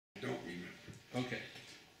Okay,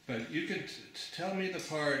 but you could tell me the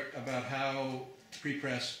part about how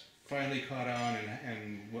pre-press finally caught on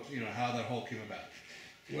and what, you know, how that whole came about.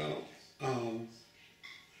 Well,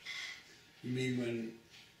 you mean when,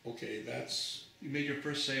 okay, that's... You made your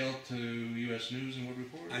first sale to U.S. News and World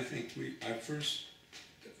Report? I think our first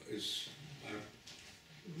is...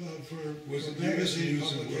 Well, for was it magazine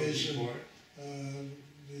News and World publication, Report?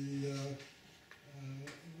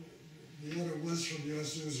 The order was from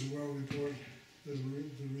U.S. News and World Report. The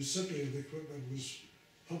recipient of the equipment was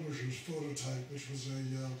Publisher's Phototype, which was a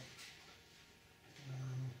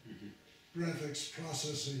graphics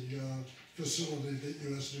processing facility that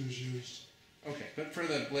U.S. News used. Okay, but for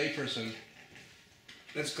the layperson...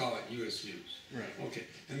 Let's call it U.S. News. Right. Okay,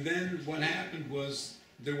 and then what happened was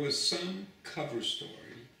there was some cover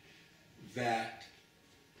story that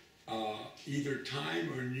either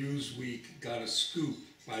Time or Newsweek got a scoop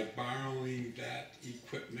by borrowing that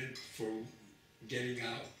equipment for getting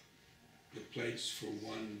out the plates for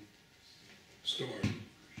one story,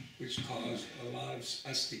 which caused a lot of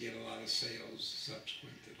us to get a lot of sales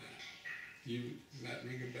subsequent to that. Does that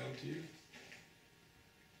ring a bell to you?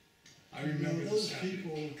 I remember those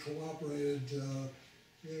people cooperated.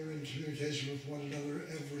 They were in communication with one another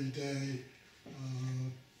every day.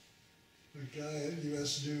 The guy at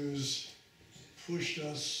U.S. News pushed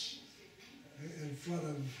us in front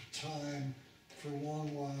of Time for a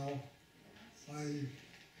long while. I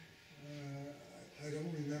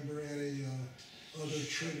don't remember any other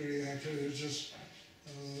triggering activity. It was just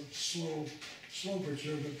slow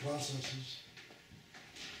procurement processes.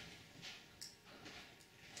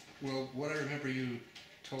 Well, what I remember you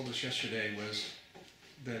told us yesterday was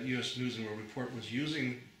that U.S. News and World Report was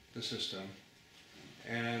using the system,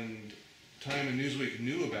 and Time and Newsweek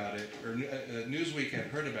knew about it, or Newsweek had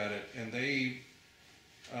heard about it, and they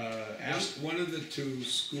asked... One of the two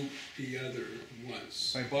scooped the other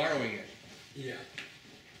once. By borrowing it. Yeah,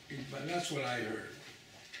 but that's what I heard.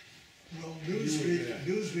 Well,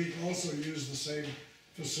 Newsweek also used the same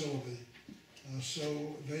facility.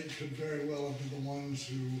 So they could very well have been the ones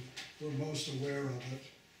who were most aware of it.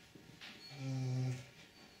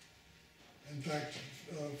 In fact,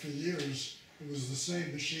 for years, it was the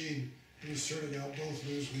same machine that was turning out both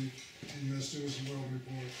Newsweek and U.S. News and World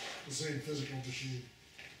Report, the same physical machine.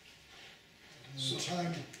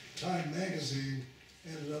 Time magazine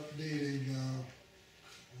ended up needing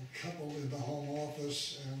a couple in the home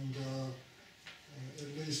office and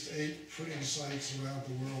at least 8 printing sites around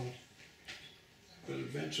the world. But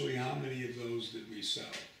eventually, how many of those did we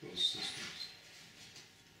sell, those systems?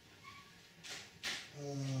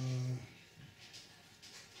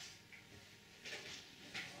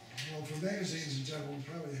 Well, for magazines in general, we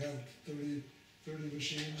probably had 30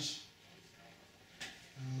 machines.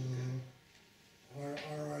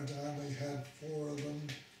 R.R. Donnelly had 4 of them.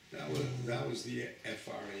 That was the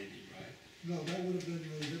FR80, right? No, that would have been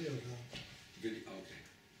the Videocom. Okay.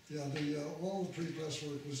 Yeah, all the pre-press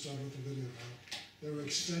work was done with the Videocom. There were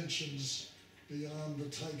extensions beyond the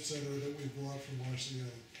typesetter that we bought from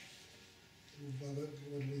RCA. But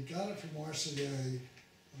when we got it from RCA,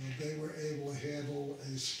 they were able to handle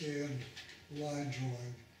a scanned line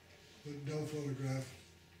drawing, but no photograph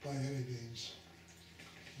by any means.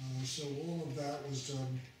 So all of that was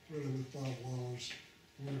done really with Bob Waller's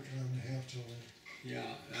work on halftone.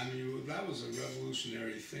 Yeah, I mean, that was a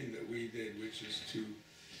revolutionary thing that we did, which is to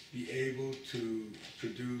be able to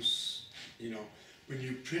produce, you know, when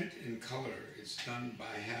you print in color, it's done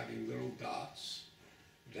by having little dots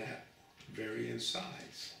that vary in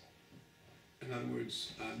size. In other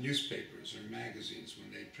words, newspapers or magazines,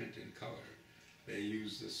 when they print in color, they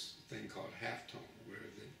use this thing called halftone, where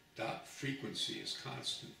the dot frequency is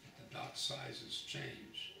constant, but the dot sizes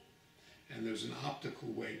change. And there's an optical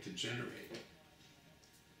way to generate it.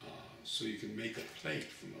 So you can make a plate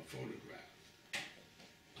from a photograph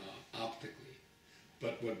optically.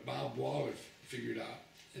 But what Bob Waller figured out,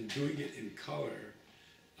 in doing it in color,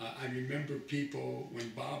 I remember people, when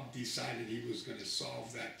Bob decided he was going to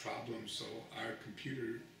solve that problem so our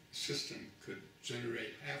computer system could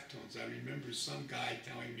generate halftones, I remember some guy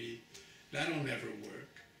telling me, that'll never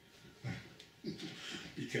work.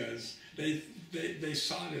 Because they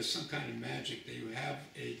saw it as some kind of magic. They have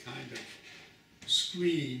a kind of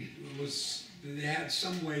screen. They had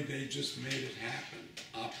some way they just made it happen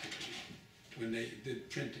optically when they did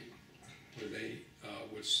printing, where they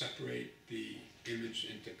would separate the image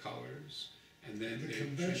into colors, and then the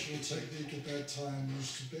conventional technique at that time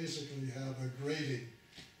was to basically have a grating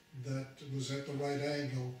that was at the right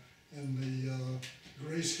angle, and the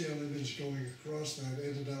grayscale image going across that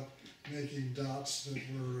ended up making dots that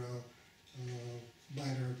were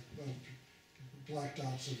minor black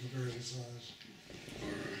dots of the various size. Or,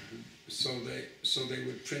 so they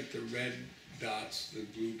would print the red dots, the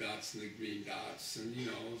blue dots, and the green dots, and you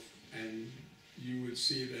know, and you would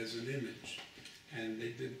see it as an image. And they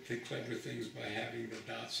did the clever things by having the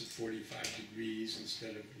dots at 45 degrees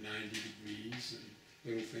instead of 90 degrees, and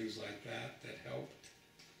little things like that that helped.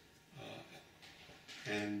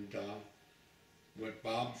 What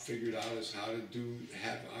Bob figured out is how to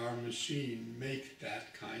have our machine make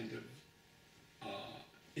that kind of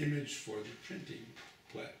image for the printing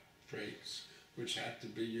plates, which had to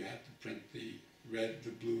be, you had to print the red,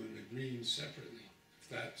 the blue, and the green separately,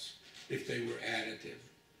 if they were additive.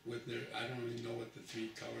 With their, I don't even know what the three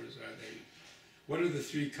colors are. What are the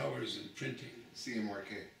three colors in printing?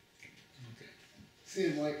 CMYK. Okay.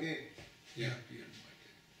 CMYK. Yeah.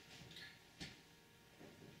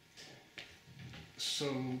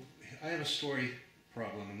 So I have a story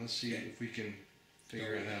problem, and let's see if we can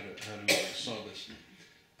figure out how to solve this.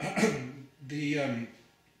 The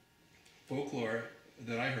folklore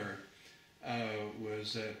that I heard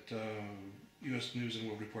was that U.S. News and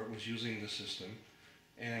World Report was using the system,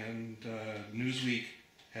 and Newsweek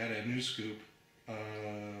had a news scoop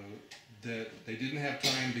that they didn't have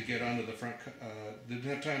time to get onto the front, didn't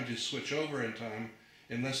have time to switch over in time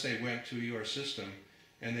unless they went to your system,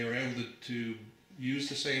 and they were able to use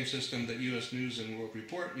the same system that U.S. News and World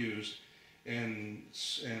Report used and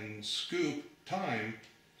scoop time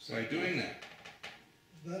by doing that.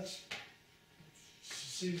 That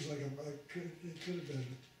seems like it could have been,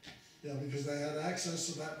 yeah, because they had access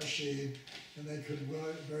to that machine and they could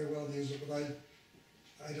very well use it, but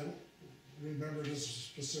I don't remember this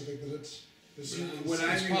specific, but it's What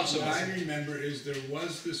I possible. remember is there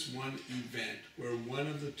was this one event where one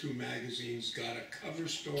of the two magazines got a cover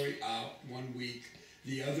story out one week,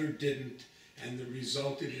 the other didn't, and it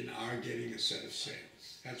resulted in our getting a set of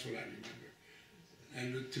sales. That's what I remember.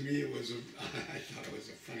 And to me it was I thought it was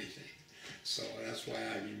a funny thing. So that's why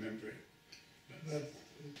I remember it. that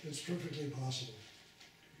it's perfectly possible.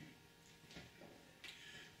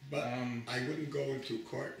 But I wouldn't go into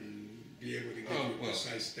court and be able to give you a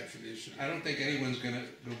precise definition. I don't think anyone's going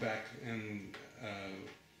to go back and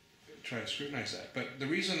try to scrutinize that. But the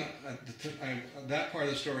reason that part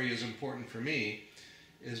of the story is important for me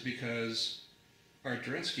is because Art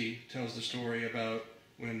Durinsky tells the story about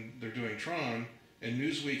when they're doing Tron, and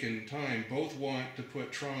Newsweek and Time both want to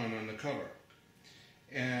put Tron on the cover.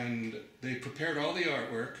 And they prepared all the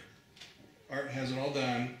artwork, Art has it all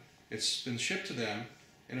done, it's been shipped to them,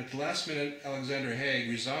 and at the last minute Alexander Haig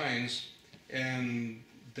resigns, and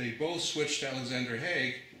they both switch to Alexander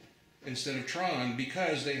Haig instead of Tron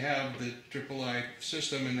because they have the III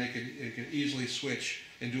system and they could easily switch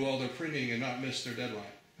and do all their printing and not miss their deadline.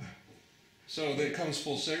 So it comes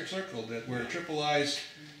full circle that where III's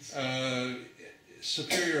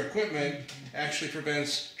superior equipment actually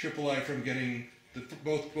prevents III from getting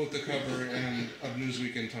both the cover and of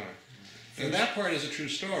Newsweek and Time. And that part is a true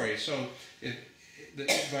story. So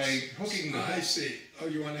by hooking the I see. Oh,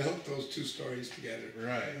 you want to hook those two stories together,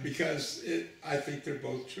 right? Because I think they're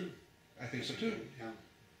both true. I think so too. Yeah.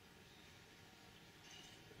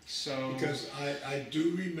 So because I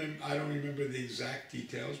do remember, I don't remember the exact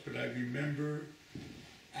details, but I remember,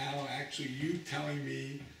 Al, actually you telling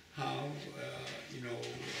me how,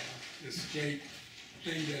 this great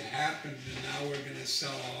thing that happened, and now we're going to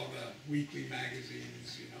sell all the weekly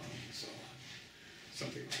magazines, and so on.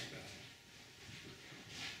 Something like that.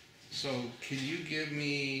 So can you give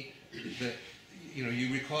me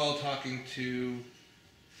you recall talking to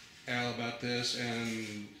Al about this,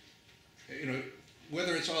 and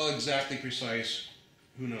whether it's all exactly precise,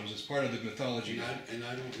 who knows? It's part of the mythology. And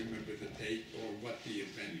I don't remember the date or what the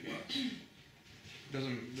event was.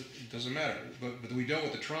 Doesn't matter. But we know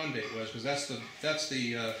what the Tron date was, because that's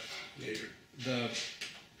the later the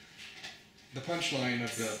punchline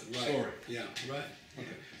of the story. Yeah. Right.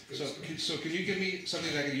 Okay. So can you give me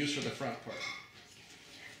something that I can use for the front part?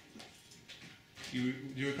 Do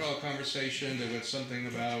you recall a conversation that went something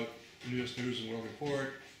about U.S. News and World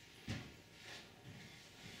Report?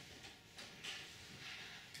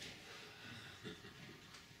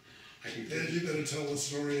 Ed, you better tell the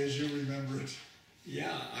story as you remember it.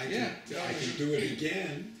 Yeah, I can do it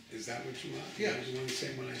again. Is that what you want? Yeah. You want to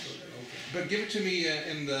say when I go there? Okay. But give it to me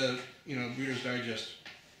in the Reader's Digest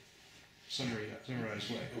summarized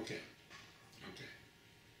way. Okay.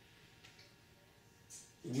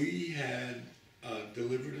 We had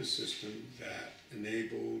delivered a system that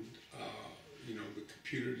enabled the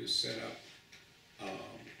computer to set up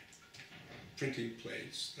printing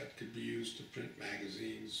plates that could be used to print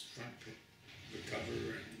magazines, the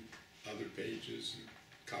cover and other pages.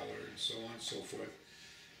 color and so on and so forth.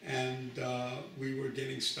 And we were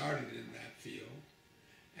getting started in that field.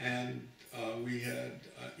 And we had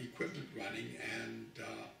equipment running, and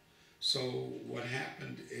so what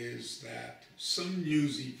happened is that some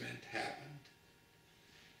news event happened.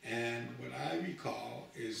 And what I recall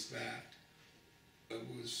is that it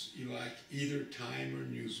was like either Time or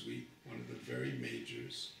Newsweek, one of the very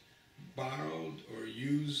majors, borrowed or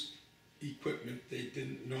used equipment they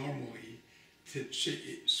didn't normally to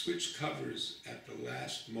switch covers at the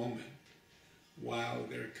last moment, while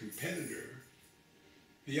their competitor,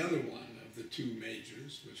 the other one of the two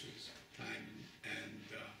majors, which was Time and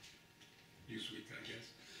Newsweek, I guess,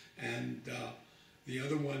 and the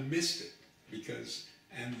other one missed it because,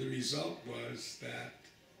 and the result was that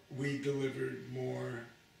we delivered more,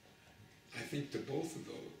 I think, to both of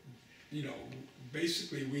those. You know,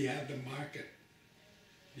 basically we had the market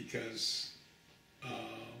because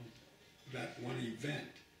that one event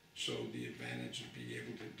showed the advantage of being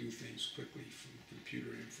able to do things quickly from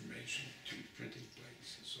computer information to printing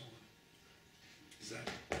plates and so on. Is that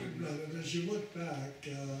good enough? Right, and as you look back,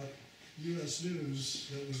 US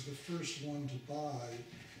News, that was the first one to buy,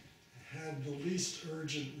 had the least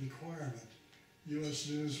urgent requirement. US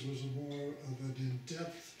News was more of an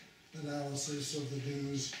in-depth analysis of the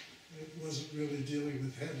news. It wasn't really dealing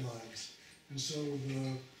with headlines. And so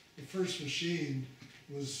the first machine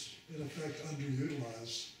was in effect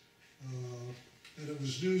underutilized. And it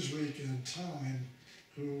was Newsweek and Time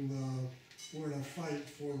who were in a fight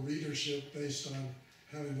for readership based on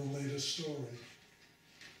having the latest story.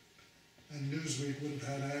 And Newsweek would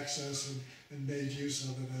have had access and made use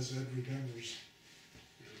of it, as Ed remembers.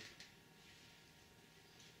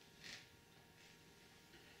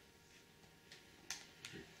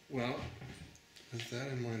 Well, with that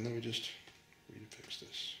in mind, let me just refix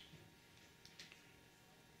this.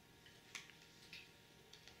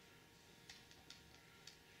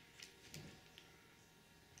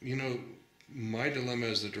 You know, my dilemma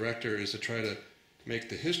as the director is to try to make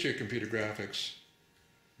the history of computer graphics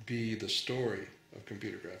be the story of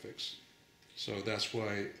computer graphics. So that's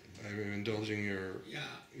why I'm indulging you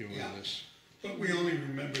in this. But we only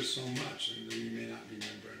remember so much, and we may not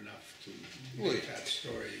remember enough to make that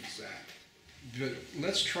story exact. But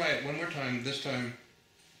let's try it one more time. This time,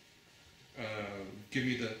 give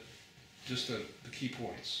me just the key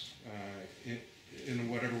points in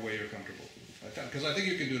whatever way you're comfortable. Because I think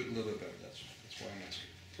you can do it a little bit better. That's why I'm asking.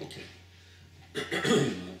 Okay.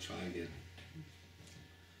 I'll try again.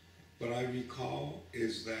 What I recall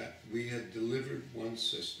is that we had delivered one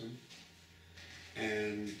system,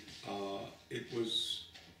 and it was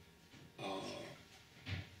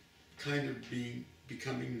kind of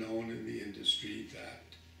becoming known in the industry that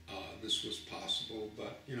this was possible,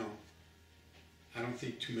 but you know, I don't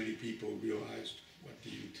think too many people realized what the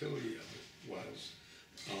utility of it was.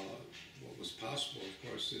 What was possible, of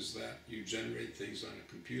course, is that you generate things on a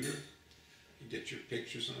computer, you get your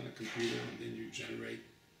pictures on a computer, and then you generate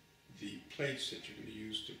the plates that you're going to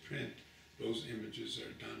use to print. Those images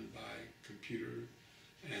are done by computer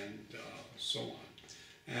and so on.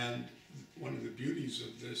 And one of the beauties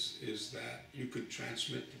of this is that you could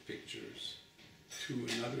transmit the pictures to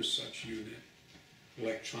another such unit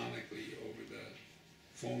electronically over the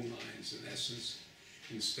phone lines, in essence,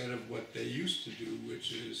 instead of what they used to do,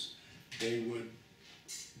 which is they would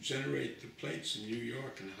generate the plates in New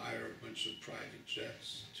York and hire a bunch of private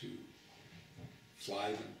jets to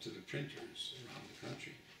fly them to the printers around the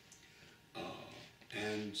country.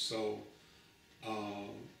 And so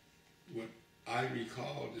what I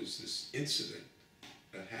recalled is this incident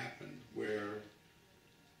that happened where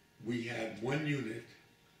we had one unit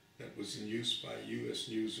that was in use by US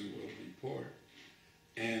News and World Report,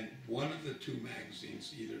 and one of the two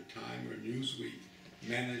magazines, either Time or Newsweek,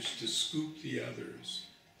 managed to scoop the others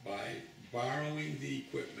by borrowing the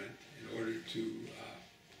equipment in order to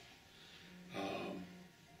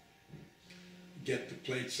get the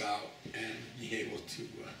plates out and be able to.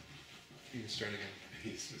 You can start again.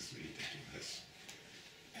 It's just ridiculous.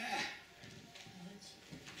 I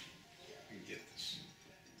can get this.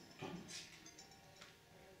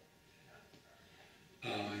 I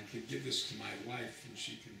could give this to my wife and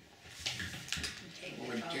she can.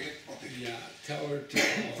 Want me to take it? I'll take it. Yeah, tell her to.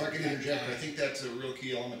 If I can interject, I think that's a real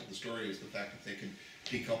key element to the story is the fact that they can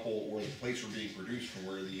decouple where the plates are being produced from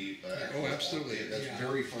where the. Oh, absolutely. That's Yeah.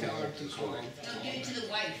 very Tell fundamental her to the to story. call. Don't give it to the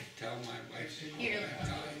wife. Tell my wife to call Here. that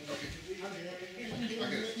guy. I'll do it. Here, let me do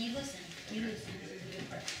it. You listen. You listen.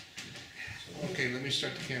 Okay, let me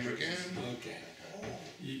start the camera again. Okay.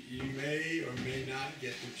 You may or may not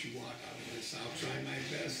get what you want out of this. I'll try my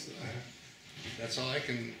best. That's all I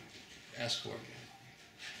can ask for.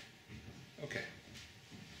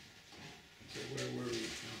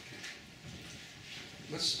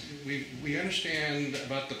 we understand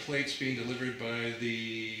about the plates being delivered by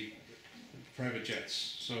the private jets,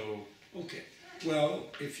 so, Okay, well,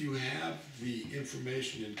 if you have the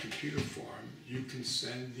information in computer form, you can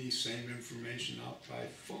send the same information out by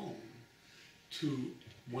phone to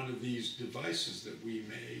one of these devices that we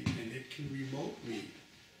made, and it can remotely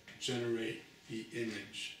generate the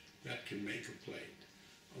image that can make a plate,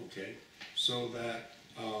 okay? So that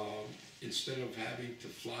instead of having to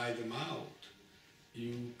fly them out,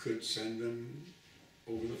 you could send them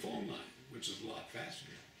over the phone line, which is a lot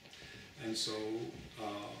faster. And so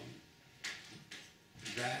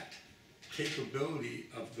that capability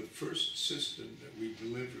of the first system that we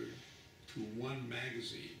delivered to one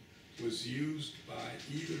magazine was used by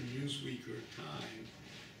either Newsweek or Time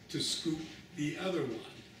to scoop the other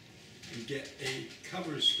one and get a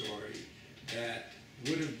cover story that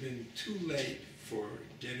would have been too late for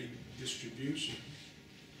getting distribution,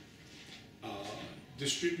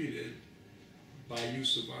 distributed by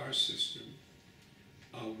use of our system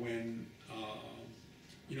when,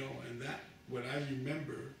 you know, and that, what I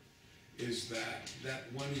remember is that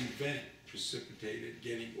that one event precipitated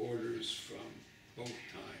getting orders from both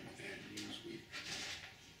Time and Newsweek.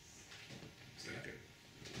 Is that good?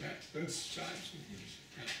 That's chives with you.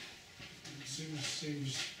 Yeah.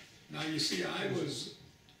 Seems, Now, you see, I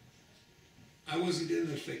wasn't in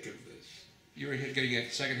the thick of this. you were getting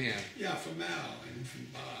it secondhand. Yeah, from Al and from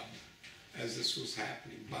Bob, as this was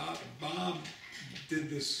happening. Bob did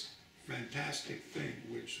this fantastic thing,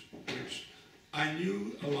 which I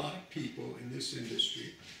knew a lot of people in this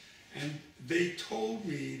industry, and they told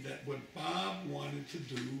me that what Bob wanted to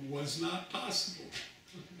do was not possible.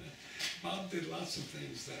 Bob did lots of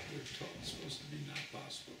things that were supposed to be not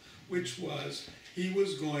possible, which was he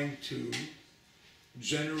was going to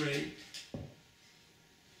generate,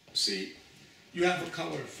 see, you have a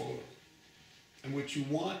color photo, and what you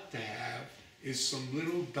want to have is some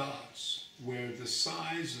little dots where the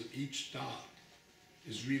size of each dot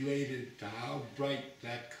is related to how bright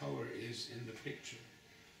that color is in the picture.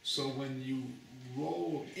 So when you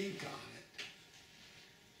roll ink on it,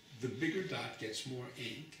 the bigger dot gets more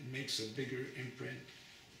ink and makes a bigger imprint,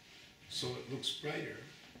 so it looks brighter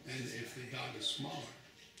than if the dot is smaller.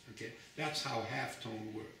 Okay, that's how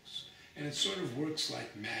halftone works, and it sort of works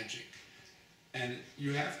like magic. And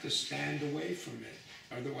you have to stand away from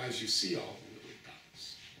it, otherwise you see all the little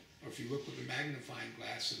dots. Or if you look with a magnifying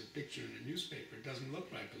glass at a picture in a newspaper, it doesn't look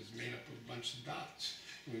right, but it's made up of a bunch of dots.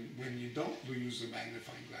 When you don't use a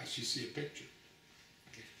magnifying glass, you see a picture.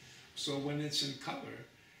 Okay. So when it's in color,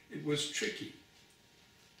 it was tricky.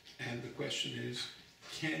 And the question is,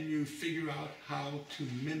 can you figure out how to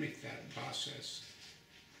mimic that process,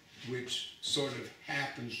 which sort of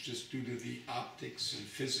happens just due to the optics and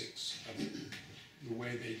physics of the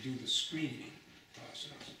way they do the screening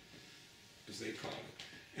process, as they call it.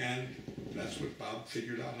 And that's what Bob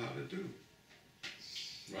figured out how to do,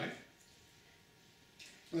 right?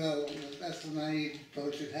 Well, that's the naive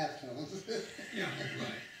approach at halftones. Yeah,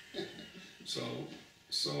 right. So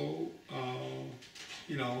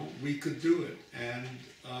you know, we could do it, and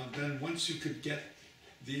then once you could get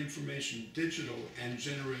the information digital and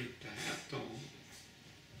generate the halftone,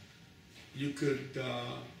 you could,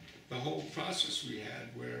 the whole process we had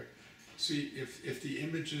where, see, if the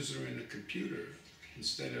images are in a computer,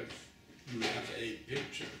 instead of you have a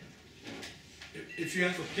picture, if you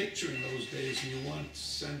have a picture in those days and you want to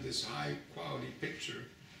send this high quality picture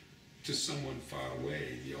to someone far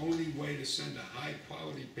away, the only way to send a high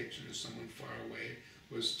quality picture to someone far away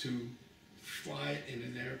was to fly it in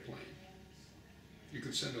an airplane. You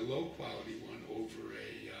could send a low quality one over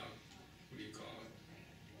a, what do you call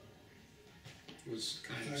it? It was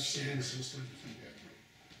kind of facsimile standard. system.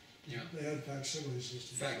 Yeah, They had facsimile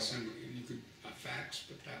systems. facsimile, you could, a fax,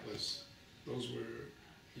 but those were,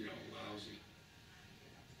 you know, lousy.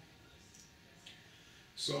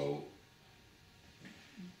 So,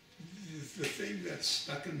 the thing that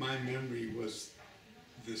stuck in my memory was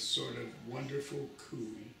this sort of wonderful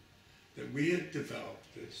coup that we had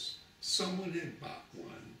developed this. Someone had bought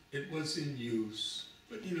one. It was in use,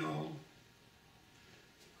 but you know,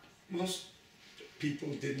 most people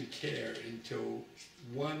didn't care until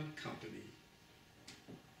one company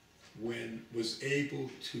was able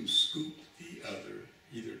to scoop the other,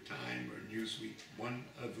 either Time or Newsweek, one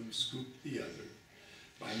of them scooped the other,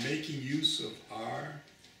 by making use of our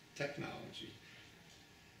technology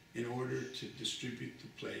in order to distribute the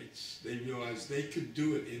plates. They realized they could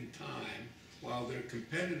do it in time, while their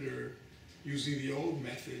competitor, using the old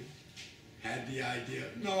method, had the idea,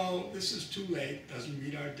 no, this is too late, doesn't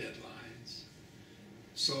meet our deadlines.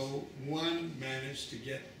 So one managed to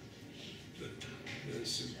get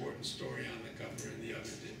this important story on the cover and the other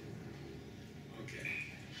didn't. Okay,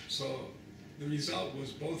 so the result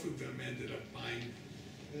was both of them ended up buying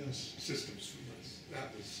Yes. systems from us. That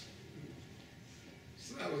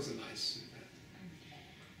was a nice event.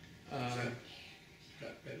 Is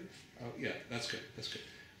that better? Oh, yeah, that's good, that's good.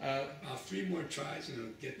 3 more tries and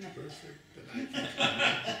it'll get perfect, but I think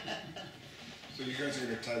So you guys are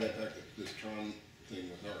gonna tie that back to this Tron thing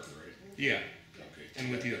with art, right? Yeah, Okay. and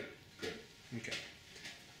with you. Good. Okay.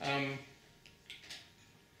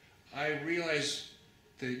 I realized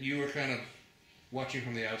that you were kind of watching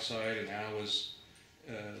from the outside and Al was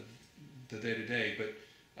the day-to-day, but,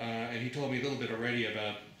 and he told me a little bit already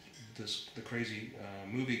about the crazy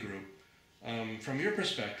movie group. From your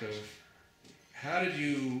perspective, how did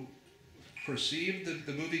you perceive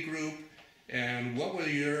the movie group, and what were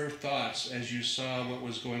your thoughts as you saw what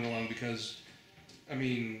was going along? Because, I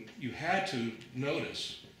mean, you had to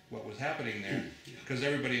notice what was happening there, because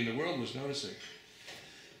everybody in the world was noticing.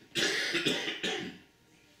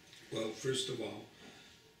 well, first of all,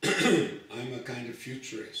 I'm a kind of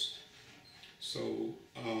futurist. So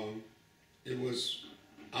it was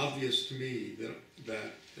obvious to me that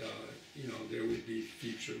you know, there would be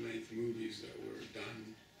feature-length movies that were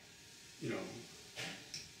done, you know,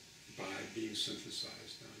 by being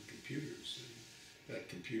synthesized on computers, and that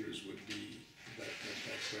computers would be, that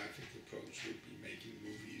graphic approach would be making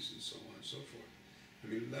movies and so on and so forth. I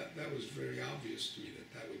mean, that was very obvious to me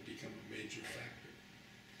that would become a major factor.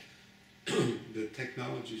 The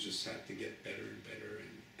technology just had to get better and better,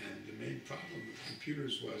 and the main problem with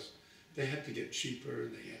computers was they had to get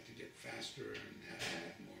cheaper, they had to get faster, and had to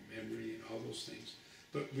have more memory and all those things.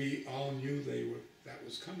 But we all knew that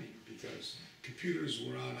was coming, because computers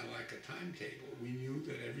were on like a timetable. We knew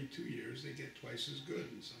that every 2 years they get twice as good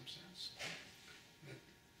in some sense.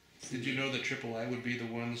 Did you know that AAA would be the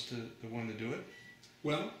one to do it?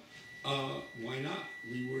 Well, why not?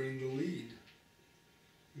 We were in the lead.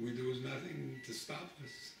 There was nothing to stop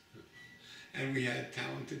us. And we had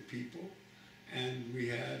talented people, and we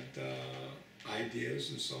had ideas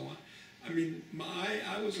and so on. I mean,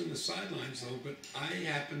 I was on the sidelines though, but I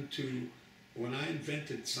happened to, when I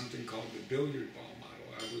invented something called the billiard ball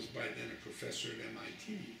model, I was by then a professor at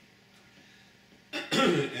MIT.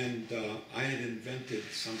 And I had invented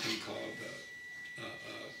something called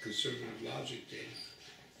conservative logic gate.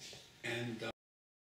 And